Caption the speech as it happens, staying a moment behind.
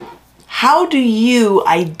how do you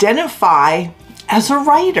identify as a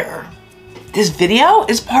writer? This video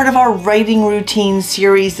is part of our writing routine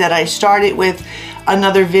series that I started with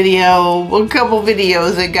another video a couple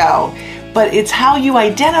videos ago. But it's how you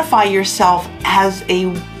identify yourself as a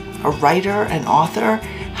writer, an author.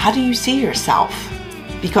 How do you see yourself?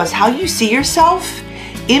 Because how you see yourself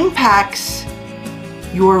impacts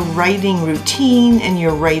your writing routine and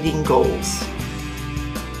your writing goals.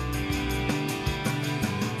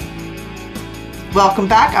 Welcome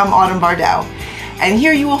back, I'm Autumn Bardell. And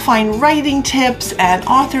here you will find writing tips and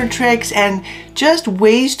author tricks and just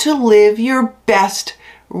ways to live your best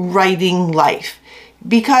writing life.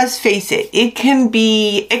 Because face it, it can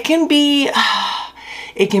be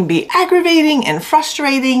aggravating and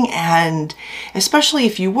frustrating, and especially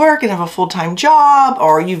if you work and have a full-time job,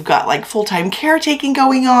 or you've got like full-time caretaking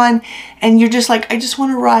going on, and you're just like, I just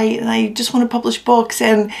want to write and I just want to publish books,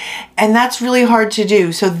 and that's really hard to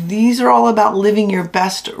do. So these are all about living your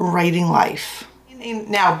best writing life.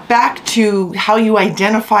 Now back to how you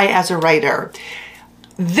identify as a writer.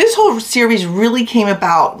 This whole series really came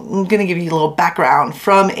about, I'm going to give you a little background,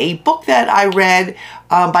 from a book that I read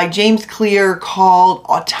by James Clear called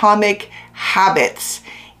Atomic Habits.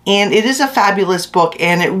 And it is a fabulous book,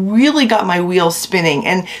 and it really got my wheels spinning.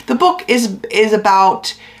 And the book is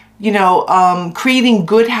about, you know, creating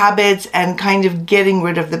good habits and kind of getting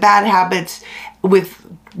rid of the bad habits with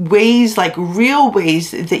ways, like real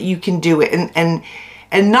ways that you can do it,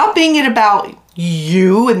 and not being it about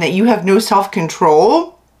you and that you have no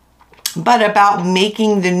self-control, but about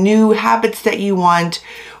making the new habits that you want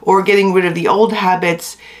or getting rid of the old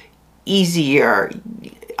habits easier.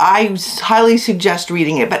 I highly suggest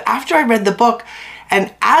reading it. But after I read the book,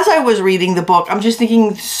 and as I was reading the book, I'm just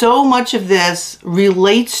thinking so much of this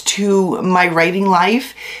relates to my writing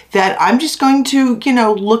life that I'm just going to, you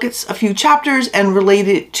know, look at a few chapters and relate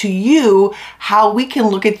it to you, how we can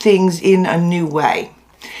look at things in a new way.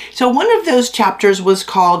 So one of those chapters was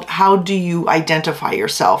called How Do You Identify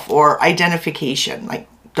Yourself, or Identification. I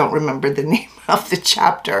don't remember the name of the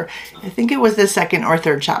chapter. I think it was the second or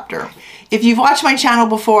third chapter. If you've watched my channel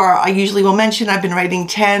before, I usually will mention I've been writing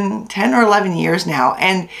 10 or 11 years now,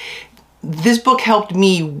 and this book helped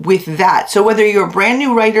me with that. So whether you're a brand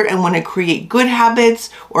new writer and want to create good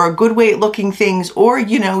habits or a good way at looking things, or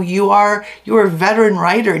you know, you're a veteran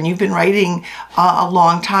writer and you've been writing a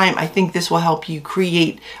long time, I think this will help you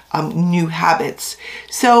create new habits.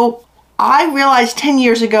 So I realized 10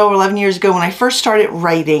 years ago or 11 years ago when I first started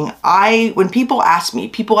writing, when people ask me,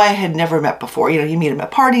 people I had never met before, you know, you meet them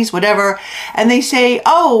at parties, whatever, and they say,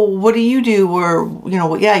 oh, what do you do? Or, you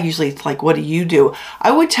know, yeah, usually it's like, what do you do?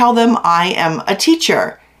 I would tell them I am a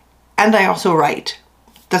teacher and I also write.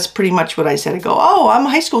 That's pretty much what I said. I go, oh, I'm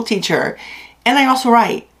a high school teacher and I also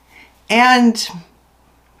write. And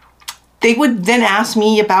they would then ask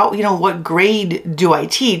me about, you know, what grade do I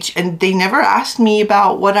teach? And they never asked me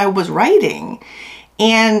about what I was writing.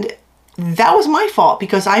 And that was my fault,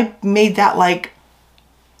 because I made that like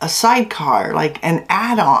a sidecar, like an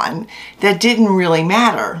add-on that didn't really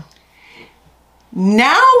matter.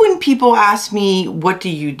 Now when people ask me, what do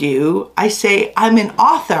you do? I say, I'm an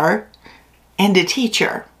author and a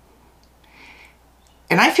teacher.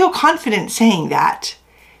 And I feel confident saying that.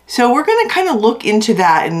 So we're going to kind of look into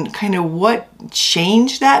that and kind of what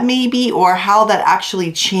changed that maybe, or how that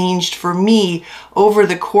actually changed for me over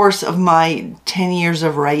the course of my 10 years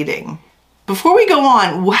of writing. Before we go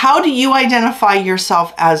on, how do you identify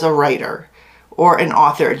yourself as a writer or an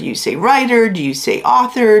author? Do you say writer? Do you say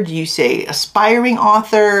author? Do you say aspiring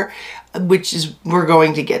author? We're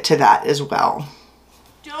going to get to that as well.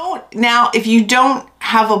 Now, if you don't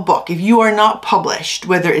have a book, if you are not published,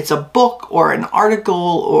 whether it's a book or an article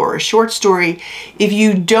or a short story, if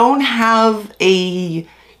you don't have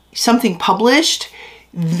something published,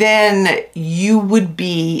 then you would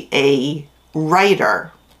be a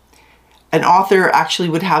writer. An author actually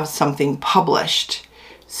would have something published.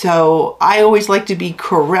 So I always like to be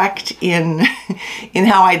correct in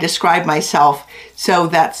how I describe myself. So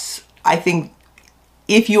that's, I think,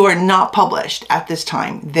 if you are not published at this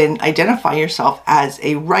time, then identify yourself as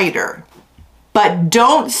a writer. But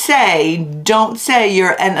don't say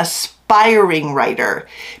you're an aspiring writer,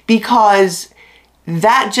 because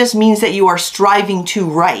that just means that you are striving to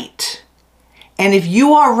write. And if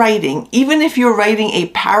you are writing, even if you're writing a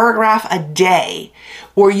paragraph a day,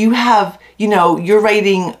 or you have, you know, you're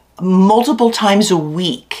writing multiple times a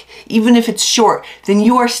week, even if it's short, then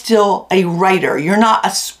you are still a writer. You're not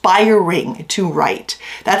aspiring to write.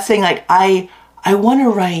 That's saying like, I want to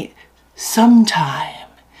write sometime.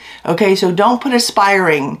 Okay, so don't put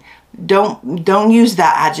aspiring. don't use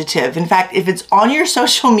that adjective. In fact, if it's on your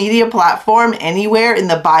social media platform anywhere in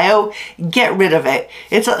the bio, get rid of it.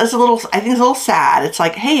 It's a little, I think it's a little sad. It's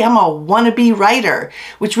like, hey, I'm a wannabe writer,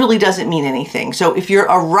 which really doesn't mean anything. So if you're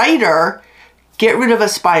a writer, get rid of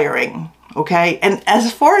aspiring, okay? And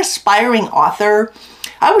as for aspiring author,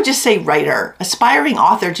 I would just say writer. Aspiring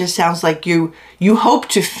author just sounds like you hope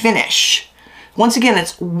to finish. Once again,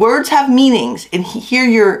 it's words have meanings, and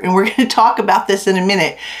and we're going to talk about this in a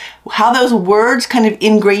minute, how those words kind of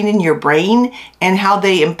ingrain in your brain and how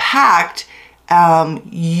they impact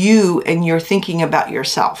you and your thinking about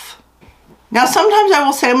yourself. Now, sometimes I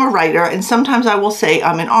will say I'm a writer, and sometimes I will say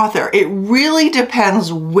I'm an author. It really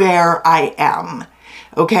depends where I am,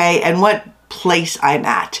 okay, and what place I'm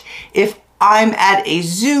at. If I'm at a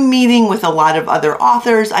Zoom meeting with a lot of other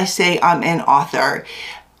authors, I say I'm an author.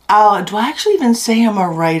 Do I actually even say I'm a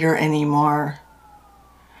writer anymore?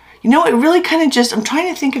 You know, it really kind of just, I'm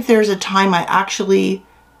trying to think if there's a time when I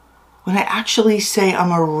actually say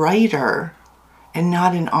I'm a writer and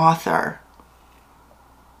not an author.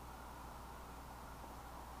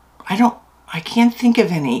 I can't think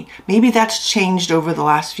of any. Maybe that's changed over the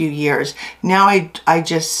last few years. Now I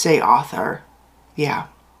just say author. Yeah.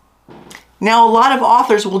 Now, a lot of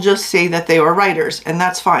authors will just say that they are writers, and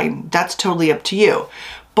that's fine. That's totally up to you.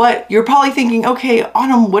 But you're probably thinking, okay,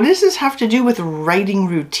 Autumn, what does this have to do with writing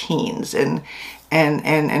routines and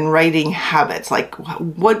writing habits? Like,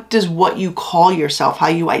 what does what you call yourself, how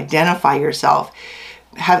you identify yourself,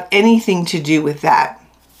 have anything to do with that?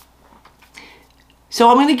 So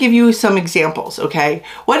I'm going to give you some examples, okay?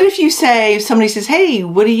 What if if somebody says, hey,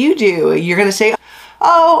 what do? You're going to say,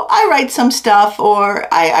 oh, I write some stuff, or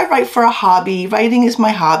I write for a hobby. Writing is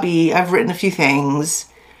my hobby. I've written a few things.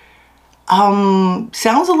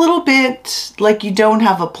 Sounds a little bit like you don't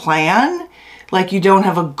have a plan, like you don't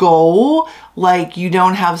have a goal, like you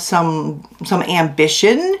don't have some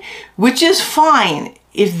ambition, which is fine.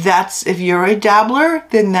 If you're a dabbler,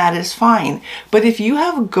 then that is fine. But if you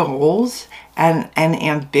have goals and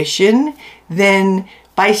ambition, then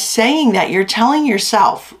by saying that, you're telling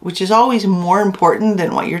yourself, which is always more important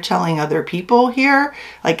than what you're telling other people here,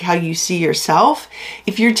 like how you see yourself.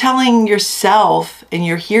 If you're telling yourself and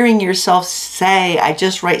you're hearing yourself say, I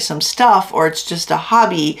just write some stuff, or it's just a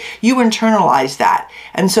hobby, you internalize that.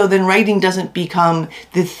 And so then writing doesn't become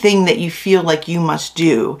the thing that you feel like you must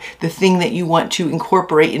do, the thing that you want to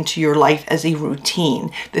incorporate into your life as a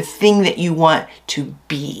routine, the thing that you want to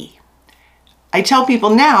be. I tell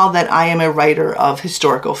people now that I am a writer of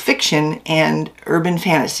historical fiction and urban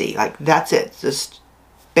fantasy. Like, that's it, just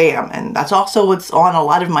bam. And that's also what's on a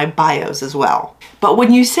lot of my bios as well. But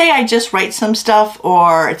when you say I just write some stuff,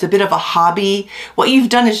 or it's a bit of a hobby, what you've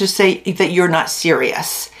done is just say that you're not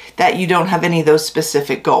serious, that you don't have any of those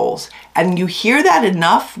specific goals. And you hear that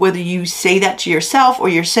enough, whether you say that to yourself or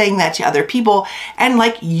you're saying that to other people, and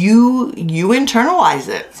like you internalize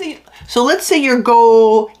it. So let's say your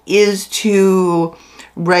goal is to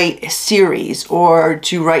write a series, or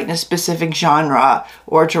to write in a specific genre,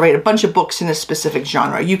 or to write a bunch of books in a specific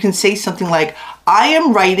genre. You can say something like, I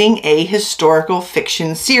am writing a historical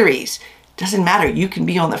fiction series. Doesn't matter. You can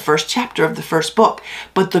be on the first chapter of the first book,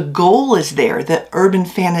 but the goal is there. The urban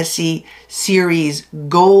fantasy series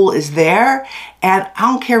goal is there. And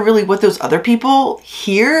I don't care really what those other people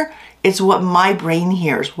hear. It's what my brain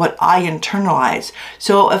hears, what I internalize.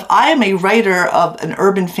 So if I am a writer of an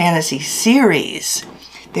urban fantasy series,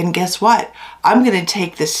 then guess what? I'm going to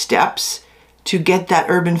take the steps to get that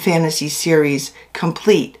urban fantasy series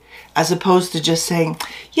complete, as opposed to just saying,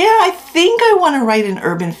 yeah, I think I want to write an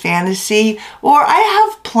urban fantasy, or I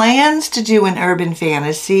have plans to do an urban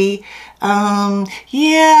fantasy.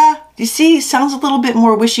 Yeah, you see, it sounds a little bit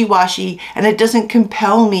more wishy-washy, and it doesn't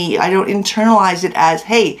compel me. I don't internalize it as,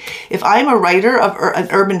 hey, if I'm a writer of an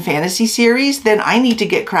urban fantasy series, then I need to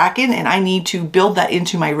get cracking and I need to build that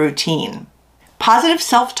into my routine. Positive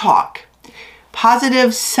self-talk,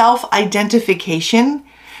 positive self-identification,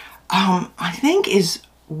 I think is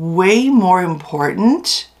way more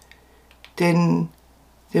important than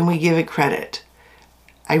we give it credit.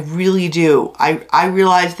 I really do. I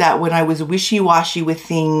realized that when I was wishy-washy with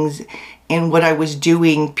things and what I was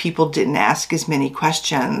doing, people didn't ask as many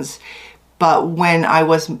questions. But when I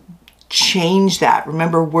was changed that,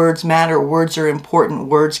 remember, words matter, words are important,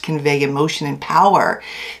 words convey emotion and power.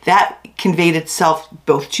 That conveyed itself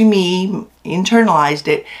both to me, internalized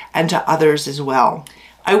it, and to others as well.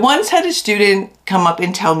 I once had a student come up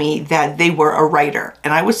and tell me that they were a writer,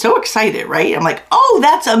 and I was so excited, right? I'm like, oh,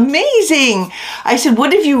 that's amazing. I said,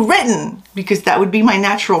 what have you written? Because that would be my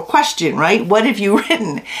natural question, right? What have you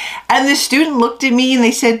written? And the student looked at me and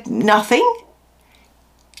they said, nothing.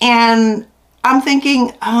 And I'm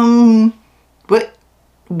thinking,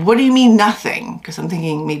 what do you mean nothing? Because I'm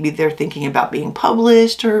thinking maybe they're thinking about being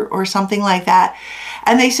published or something like that.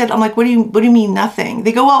 And they said, I'm like, what do you mean nothing?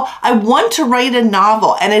 They go, well, I want to write a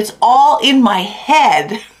novel and it's all in my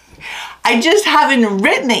head. I just haven't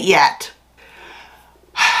written it yet.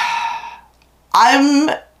 I'm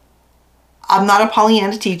not a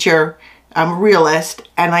Pollyanna teacher. I'm a realist.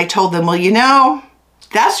 And I told them, well, you know,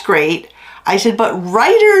 that's great. I said, but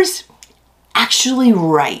writers actually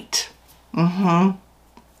write.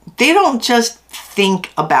 They don't just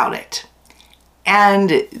think about it.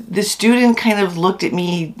 And the student kind of looked at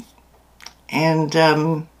me and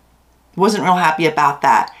wasn't real happy about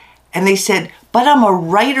that. And they said, but I'm a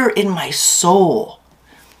writer in my soul.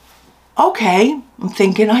 Okay, I'm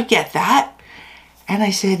thinking, I get that. And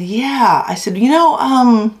I said, yeah. I said, you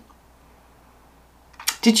know,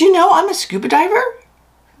 did you know I'm a scuba diver?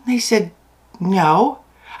 And they said, no.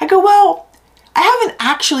 I go, well, I haven't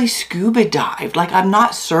actually scuba dived, like I'm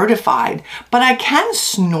not certified, but I can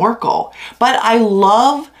snorkel. But I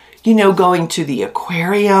love, you know, going to the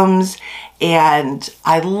aquariums, and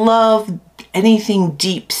I love anything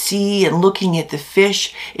deep sea and looking at the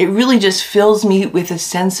fish. It really just fills me with a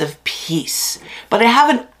sense of peace. But I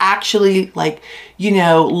haven't actually, like, you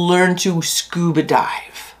know, learned to scuba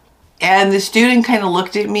dive. And the student kind of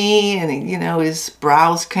looked at me and, you know, his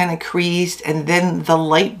brows kind of creased, and then the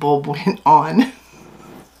light bulb went on.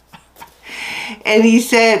 And he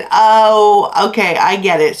said, oh, okay, I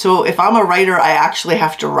get it. So if I'm a writer, I actually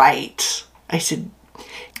have to write. I said,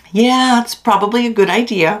 yeah, it's probably a good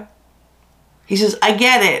idea. He says, I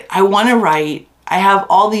get it. I want to write. I have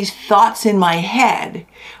all these thoughts in my head,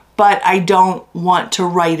 but I don't want to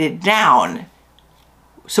write it down.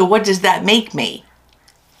 So what does that make me?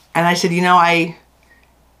 And I said, you know, I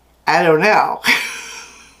don't know.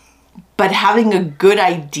 But having a good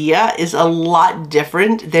idea is a lot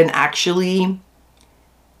different than actually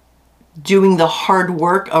doing the hard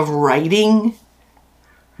work of writing,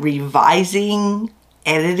 revising,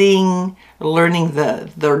 editing, learning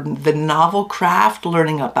the novel craft,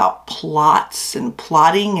 learning about plots and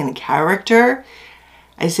plotting and character.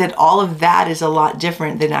 I said all of that is a lot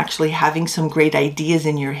different than actually having some great ideas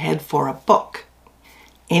in your head for a book.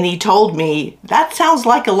 And he told me, that sounds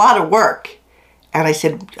like a lot of work. And I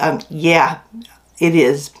said, yeah, it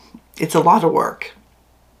is. It's a lot of work.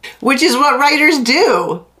 Which is what writers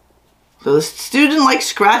do. So the student like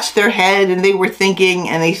scratched their head and they were thinking,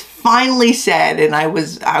 and they finally said, and I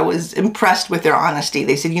was impressed with their honesty.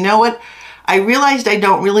 They said, you know what? I realized I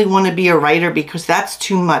don't really want to be a writer because that's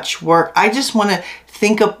too much work. I just want to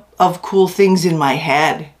think of cool things in my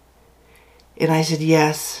head. And I said,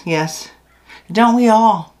 yes, yes. Don't we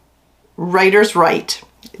all? Writers write.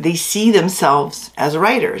 They see themselves as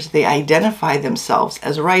writers. They identify themselves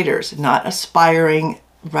as writers, not aspiring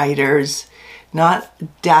writers, not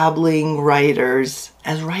dabbling writers,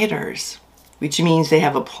 as writers, which means they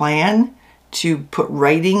have a plan to put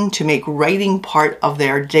writing, to make writing part of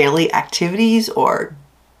their daily activities or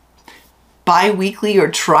bi-weekly or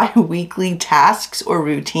tri-weekly tasks or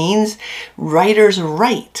routines. Writers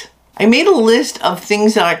write. I made a list of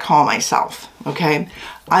things that I call myself, okay?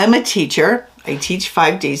 I'm a teacher. I teach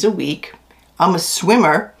 5 days a week. I'm a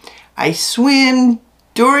swimmer. I swim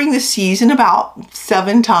during the season about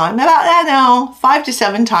 7 times, 5 to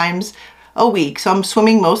 7 times a week. So I'm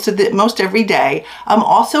swimming most every day. I'm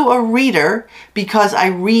also a reader because I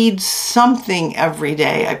read something every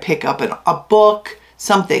day. I pick up a book,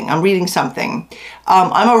 something. I'm reading something.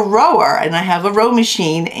 I'm a rower and I have a row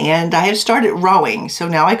machine and I have started rowing. So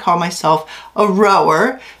now I call myself a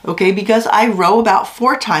rower, okay, because I row about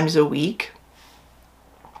 4 times a week.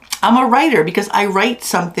 I'm a writer because I write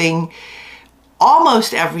something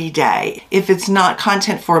almost every day. If it's not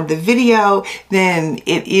content for the video, then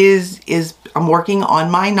it is I'm working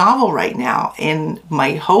on my novel right now. And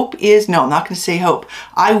my hope is, no, I'm not going to say hope.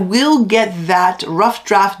 I will get that rough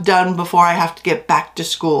draft done before I have to get back to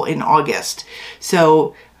school in August.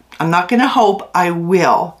 So I'm not going to hope, I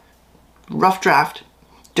will. Rough draft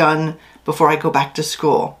done before I go back to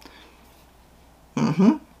school.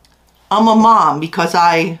 I'm a mom because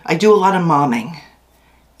I do a lot of momming.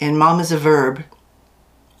 And mom is a verb,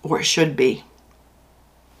 or it should be.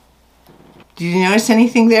 Did you notice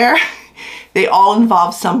anything there? They all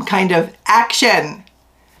involve some kind of action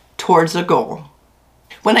towards a goal.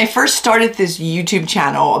 When I first started this YouTube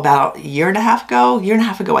channel about a year and a half ago,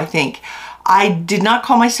 I think, I did not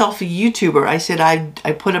call myself a YouTuber. I said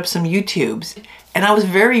I put up some YouTubes, and I was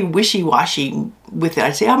very wishy-washy with it.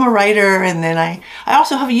 I'd say I'm a writer, and then I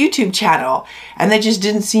also have a YouTube channel, and that just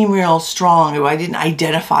didn't seem real strong, or I didn't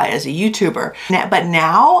identify as a YouTuber. But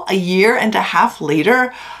now, a year and a half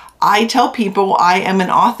later, I tell people I am an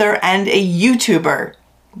author and a YouTuber.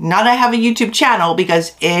 Not I have a YouTube channel,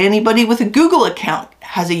 because anybody with a Google account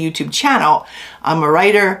has a YouTube channel. I'm a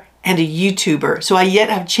writer and a YouTuber. So I yet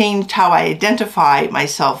have changed how I identify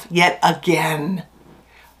myself yet again.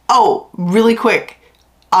 Oh, really quick.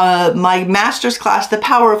 My master's class, The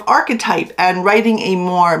Power of Archetype and Writing a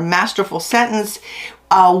More Masterful Sentence,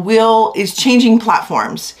 is changing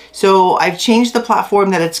platforms. So I've changed the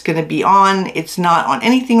platform that it's going to be on. It's not on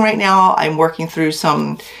anything right now. I'm working through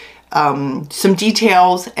some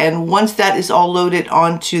details, and once that is all loaded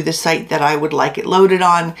onto the site that I would like it loaded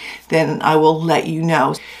on, then I will let you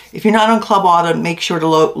know. If you're not on Club Autumn, make sure to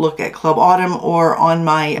look at Club Autumn or on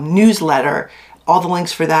my newsletter. All the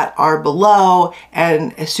links for that are below,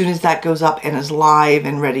 and as soon as that goes up and is live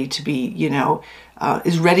and ready to be,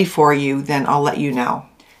 is ready for you, then I'll let you know.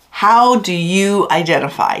 How do you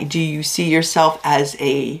identify? Do you see yourself as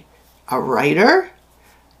a writer,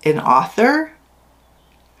 an author?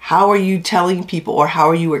 How are you telling people, or how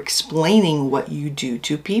are you explaining what you do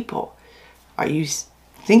to people?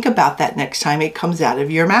 Think about that next time it comes out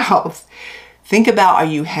of your mouth. Think about, are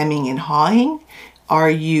you hemming and hawing? Are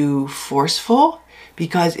you forceful?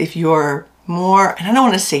 Because if you're more, and I don't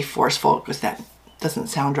want to say forceful because that doesn't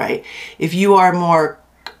sound right. If you are more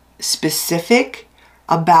specific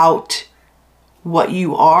about what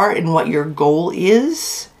you are and what your goal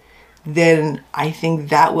is, then I think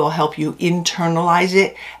that will help you internalize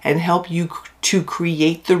it and help you to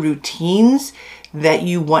create the routines that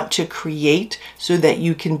you want to create, so that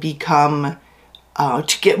you can become,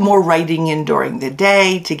 to get more writing in during the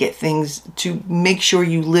day, to get things, to make sure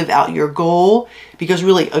you live out your goal. Because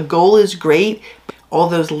really, a goal is great. All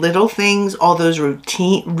those little things, all those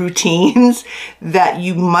routines that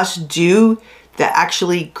you must do that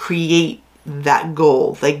actually create that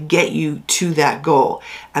goal, that get you to that goal.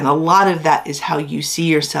 And a lot of that is how you see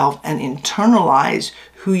yourself and internalize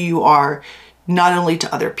who you are, not only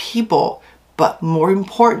to other people, but more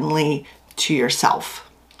importantly, to yourself.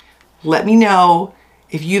 Let me know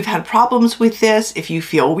if you've had problems with this, if you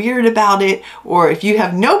feel weird about it, or if you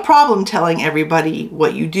have no problem telling everybody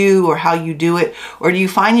what you do or how you do it, or do you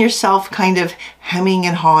find yourself kind of hemming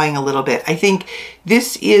and hawing a little bit. I think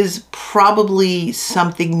this is probably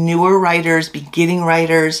something newer writers, beginning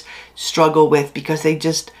writers struggle with, because they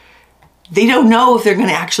don't know if they're going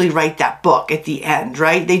to actually write that book at the end,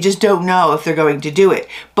 right? They just don't know if they're going to do it.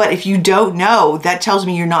 But if you don't know, that tells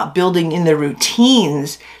me you're not building in the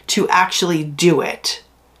routines to actually do it.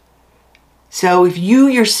 So if you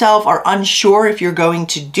yourself are unsure if you're going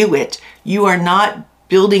to do it, you are not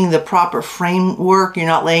building the proper framework, you're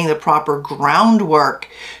not laying the proper groundwork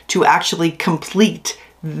to actually complete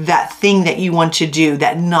that thing that you want to do,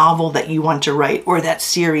 that novel that you want to write, or that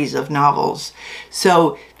series of novels.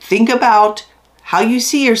 So think about how you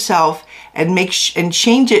see yourself and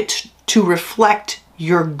change it to reflect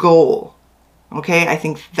your goal. Okay, I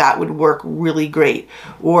think that would work really great.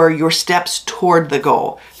 Or your steps toward the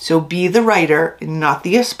goal. So be the writer, not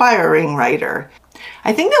the aspiring writer.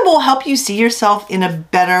 I think that will help you see yourself in a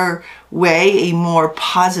better way, a more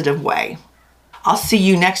positive way. I'll see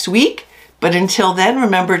you next week. But until then,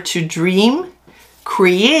 remember to dream,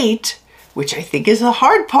 create, which I think is the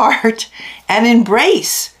hard part, and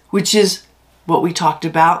embrace, which is what we talked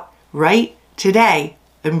about right today.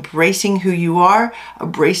 Embracing who you are,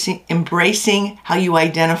 embracing how you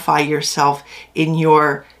identify yourself in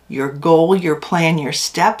your goal, your plan, your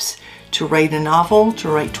steps to write a novel, to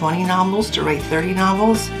write 20 novels, to write 30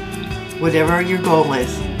 novels, whatever your goal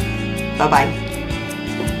is. Bye-bye.